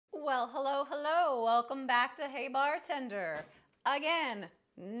Well, hello, hello. Welcome back to Hey Bartender. Again,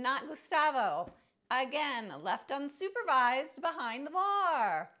 not Gustavo. Again, left unsupervised behind the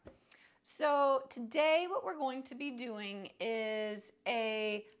bar. So today what we're going to be doing is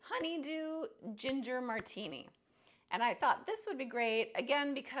a honeydew ginger martini. And I thought this would be great,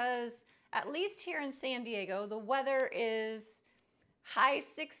 again, because at least here in San Diego, the weather is high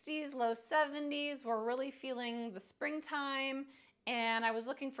 60s, low 70s. We're really feeling the springtime. And I was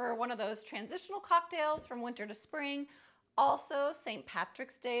looking for one of those transitional cocktails from winter to spring. Also, St.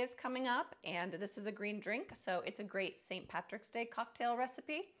 Patrick's Day is coming up, and this is a green drink, so it's a great St. Patrick's Day cocktail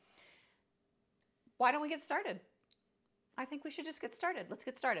recipe. Why don't we get started? I think we should just get started. Let's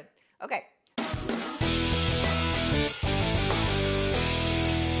get started. Okay.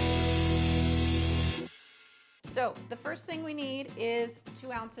 So the first thing we need is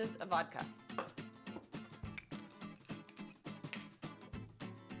 2 ounces of vodka.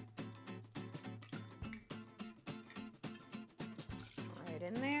 Right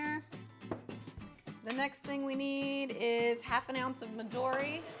in there. The next thing we need is 1/2 ounce of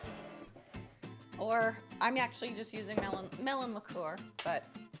Midori, or I'm actually just using melon liqueur, but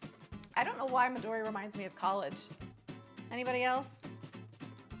I don't know why Midori reminds me of college. Anybody else?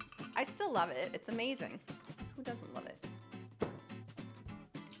 I still love it. It's amazing. Who doesn't love it?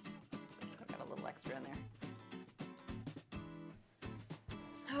 I've got a little extra in there.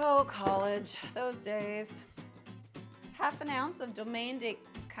 Oh, college, those days. 1/2 ounce of Domaine de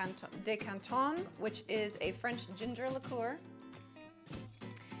Canton, which is a French ginger liqueur.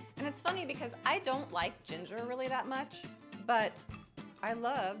 And it's funny because I don't like ginger really that much, but I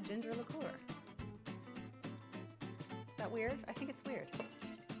love ginger liqueur. Is that weird? I think it's weird.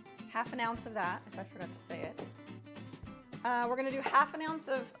 1/2 ounce of that, if I forgot to say it. We're gonna do 1/2 ounce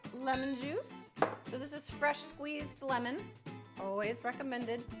of lemon juice. So this is fresh squeezed lemon, always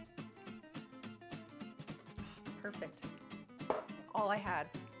recommended. Perfect. That's all I had.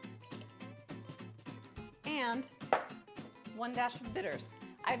 And 1 dash of bitters.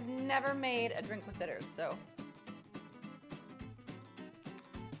 I've never made a drink with bitters, so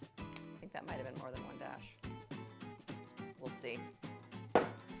I think that might have been more than 1 dash. We'll see.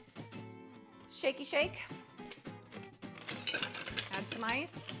 Shaky shake. Add some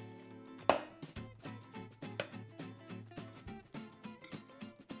ice.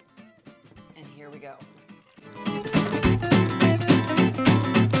 And here we go.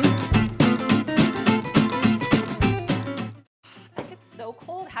 That gets so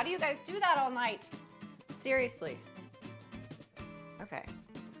cold. How do you guys do that all night? Seriously. Okay.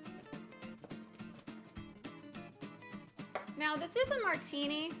 Now this is a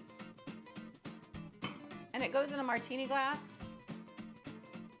martini, and it goes in a martini glass.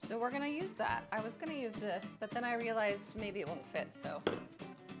 So we're gonna use that. I was gonna use this, but then I realized maybe it won't fit, so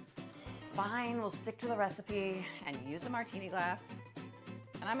fine, we'll stick to the recipe and use a martini glass.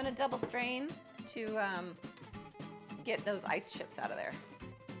 And I'm gonna double strain to get those ice chips out of there.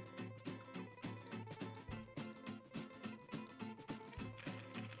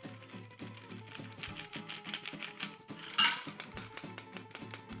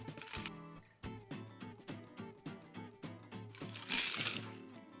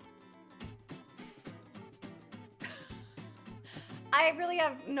 I really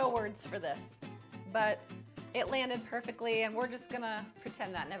have no words for this, but it landed perfectly, and we're just gonna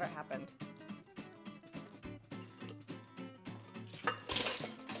pretend that never happened.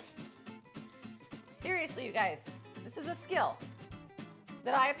 Seriously, you guys, this is a skill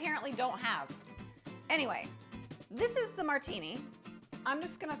that I apparently don't have. Anyway, this is the martini. I'm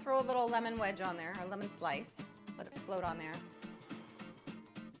just gonna throw a little lemon wedge on there, or lemon slice, let it float on there.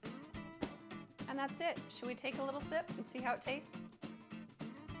 And that's it. Should we take a little sip and see how it tastes?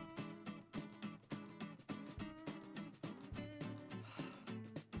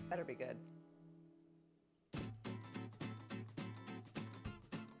 This better be good.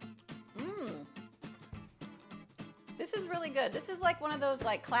 This is really good. This is like one of those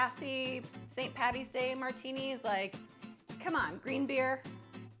like classy St. Patty's Day martinis. Like, come on, green beer.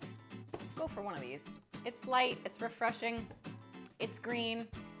 Go for one of these. It's light, it's refreshing, it's green.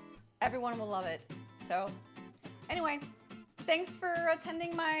 Everyone will love it. So anyway, thanks for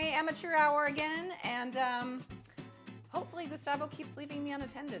attending my amateur hour again, and hopefully Gustavo keeps leaving me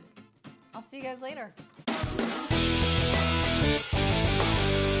unattended. I'll see you guys later.